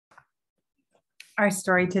Our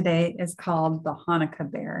story today is called The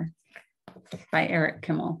Hanukkah Bear by Eric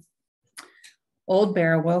Kimmel. Old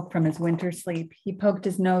Bear awoke from his winter sleep. He poked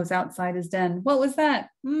his nose outside his den. What was that?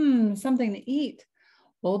 Something to eat.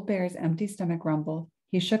 Old Bear's empty stomach rumbled.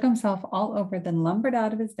 He shook himself all over, then lumbered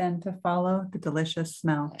out of his den to follow the delicious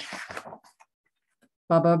smell.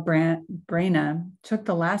 Baba Brena took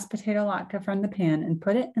the last potato latke from the pan and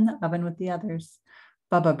put it in the oven with the others.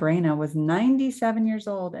 Baba Brena was 97 years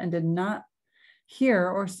old and did not hear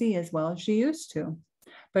or see as well as she used to,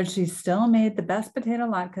 but she still made the best potato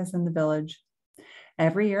latkes in the village.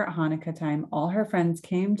 Every year at Hanukkah time, all her friends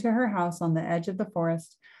came to her house on the edge of the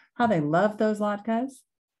forest. How they loved those latkes.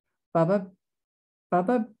 Baba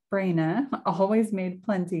Brena always made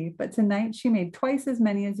plenty, but tonight she made twice as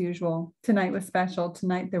many as usual. Tonight was special.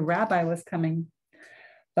 Tonight the rabbi was coming.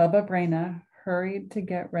 Baba Brena hurried to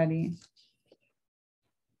get ready.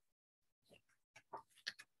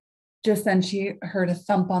 Just then she heard a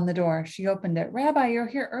thump on the door. She opened it. Rabbi, you're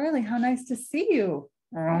here early. How nice to see you.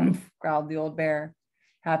 Growled the old bear.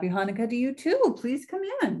 Happy Hanukkah to you too. Please come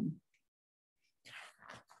in.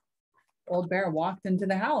 Old Bear walked into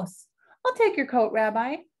the house. I'll take your coat,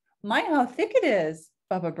 Rabbi. My, how thick it is.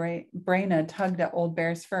 Baba Brena tugged at Old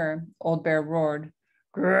Bear's fur. Old Bear roared.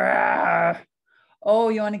 Grrr. Oh,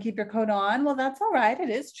 you want to keep your coat on? Well, that's all right. It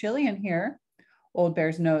is chilly in here. Old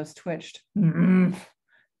Bear's nose twitched.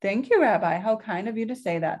 Thank you, Rabbi. How kind of you to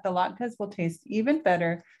say that. The latkes will taste even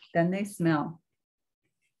better than they smell.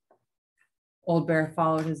 Old Bear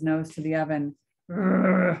followed his nose to the oven.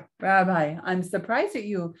 Rabbi, I'm surprised at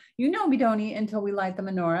you. You know we don't eat until we light the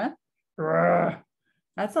menorah.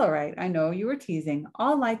 That's all right. I know you were teasing.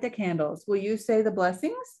 I'll light the candles. Will you say the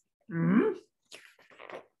blessings?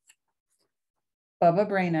 Baba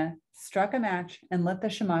Brena struck a match and lit the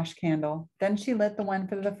shamash candle. Then she lit the one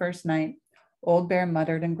for the first night. Old Bear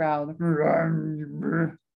muttered and growled.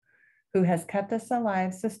 Who has kept us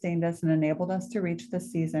alive, sustained us, and enabled us to reach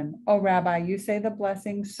this season. Oh, Rabbi, you say the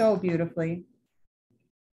blessing so beautifully.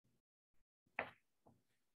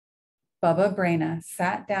 Baba Brena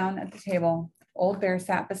sat down at the table. Old Bear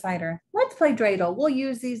sat beside her. Let's play dreidel. We'll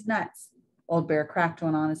use these nuts. Old Bear cracked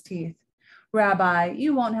one on his teeth. Rabbi,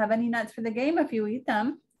 you won't have any nuts for the game if you eat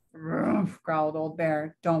them. Growled Old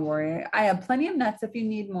Bear. Don't worry. I have plenty of nuts if you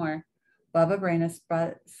need more. Baba Brena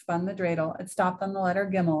spun the dreidel. It stopped on the letter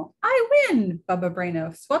Gimel. I win! Baba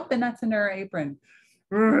Brena swept the nuts into her apron.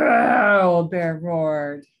 Old Bear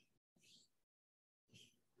roared.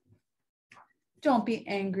 Don't be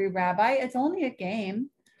angry, Rabbi. It's only a game.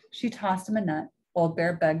 She tossed him a nut. Old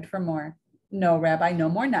Bear begged for more. No, Rabbi, no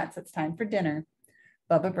more nuts. It's time for dinner.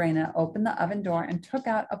 Baba Brena opened the oven door and took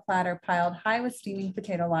out a platter piled high with steaming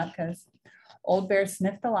potato latkes. Old Bear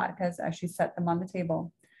sniffed the latkes as she set them on the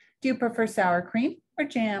table. Do you prefer sour cream or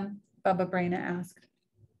jam? Baba Brena asked.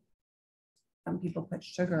 Some people put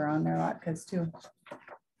sugar on their latkes too.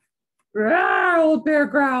 Old Bear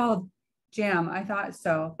growled. Jam, I thought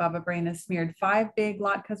so. Baba Brena smeared 5 big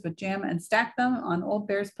latkes with jam and stacked them on Old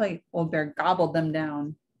Bear's plate. Old Bear gobbled them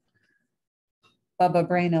down. Baba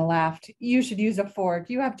Brena laughed. You should use a fork.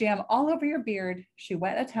 You have jam all over your beard. She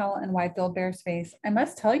wet a towel and wiped Old Bear's face. I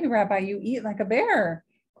must tell you, Rabbi, you eat like a bear.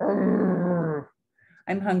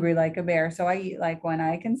 I'm hungry like a bear, so I eat like one.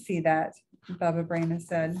 I can see that, Baba Brena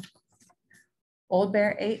said. Old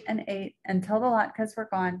Bear ate and ate until the latkes were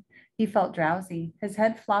gone. He felt drowsy. His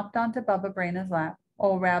head flopped onto Baba Brena's lap.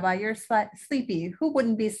 Oh, Rabbi, you're sleepy. Who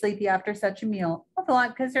wouldn't be sleepy after such a meal? Well, the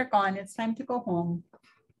latkes are gone. It's time to go home.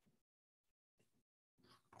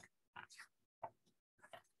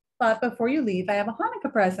 But before you leave, I have a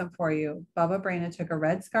Hanukkah present for you. Baba Brena took a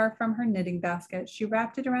red scarf from her knitting basket. She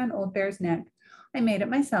wrapped it around Old Bear's neck. I made it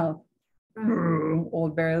myself.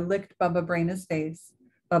 Old Bear licked Baba Brena's face.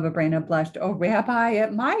 Baba Brena blushed. Oh, Rabbi,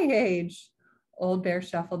 at my age. Old Bear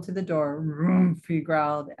shuffled to the door. He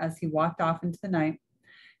growled as he walked off into the night.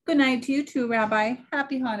 Good night to you too, Rabbi.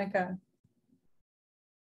 Happy Hanukkah.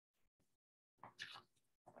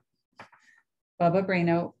 Baba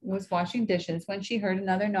Brena was washing dishes when she heard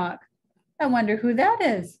another knock. I wonder who that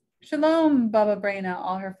is. Shalom, Baba Brena.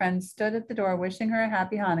 All her friends stood at the door wishing her a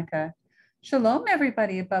happy Hanukkah. Shalom,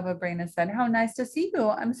 everybody, Baba Brena said. How nice to see you.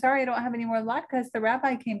 I'm sorry I don't have any more latkes. The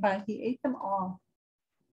rabbi came by. He ate them all.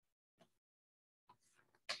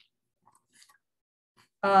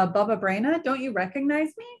 Baba Brena, don't you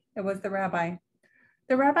recognize me? It was the rabbi.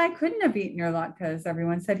 The rabbi couldn't have eaten your latkes,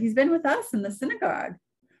 everyone said. He's been with us in the synagogue.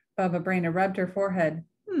 Baba Brena rubbed her forehead.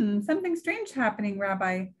 Something strange happening,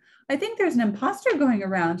 Rabbi. I think there's an imposter going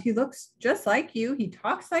around. He looks just like you. He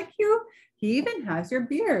talks like you. He even has your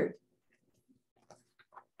beard.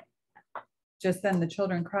 Just then the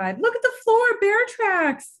children cried, "Look at the floor, bear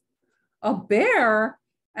tracks." A bear?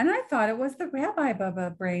 And I thought it was the rabbi,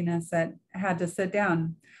 Baba Braina said, had to sit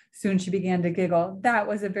down. Soon she began to giggle. That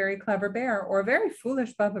was a very clever bear, or a very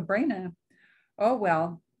foolish Baba Braina. Oh,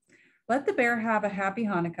 well, let the bear have a happy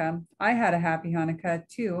Hanukkah. I had a happy Hanukkah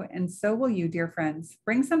too, and so will you, dear friends.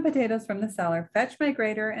 Bring some potatoes from the cellar, fetch my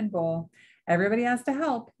grater and bowl. Everybody has to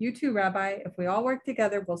help. You too, Rabbi. If we all work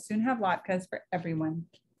together, we'll soon have latkes for everyone.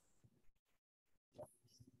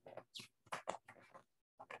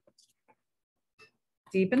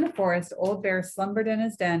 Deep in the forest, Old Bear slumbered in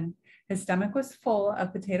his den. His stomach was full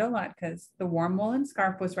of potato latkes. The warm woolen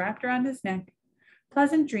scarf was wrapped around his neck.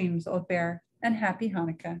 Pleasant dreams, Old Bear, and happy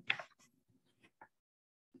Hanukkah.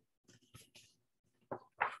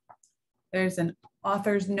 There's an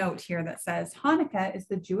author's note here that says, Hanukkah is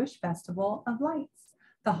the Jewish festival of lights.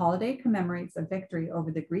 The holiday commemorates a victory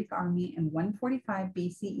over the Greek army in 145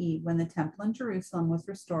 BCE when the temple in Jerusalem was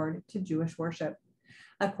restored to Jewish worship.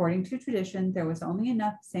 According to tradition, there was only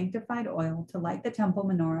enough sanctified oil to light the temple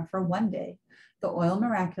menorah for 1 day. The oil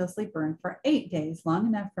miraculously burned for 8 days, long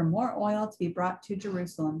enough for more oil to be brought to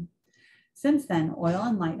Jerusalem. Since then, oil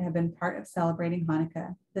and light have been part of celebrating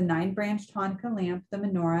Hanukkah. The 9-branched Hanukkah lamp, the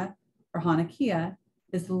menorah, or Hanukkah,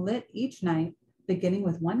 is lit each night, beginning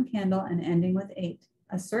with 1 candle and ending with 8.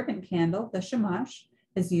 A servant candle, the shamash,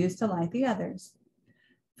 is used to light the others.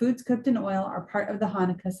 Foods cooked in oil are part of the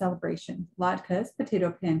Hanukkah celebration. Latkes,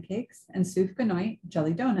 potato pancakes, and sufganot,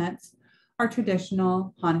 jelly donuts, are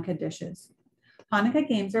traditional Hanukkah dishes. Hanukkah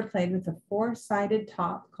games are played with a 4-sided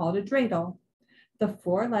top called a dreidel. The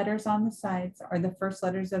 4 letters on the sides are the first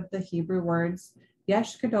letters of the Hebrew words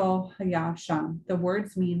Yesh Gadol Haya Sham. The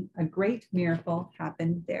words mean a great miracle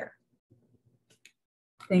happened there.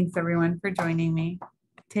 Thanks everyone for joining me.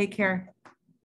 Take care.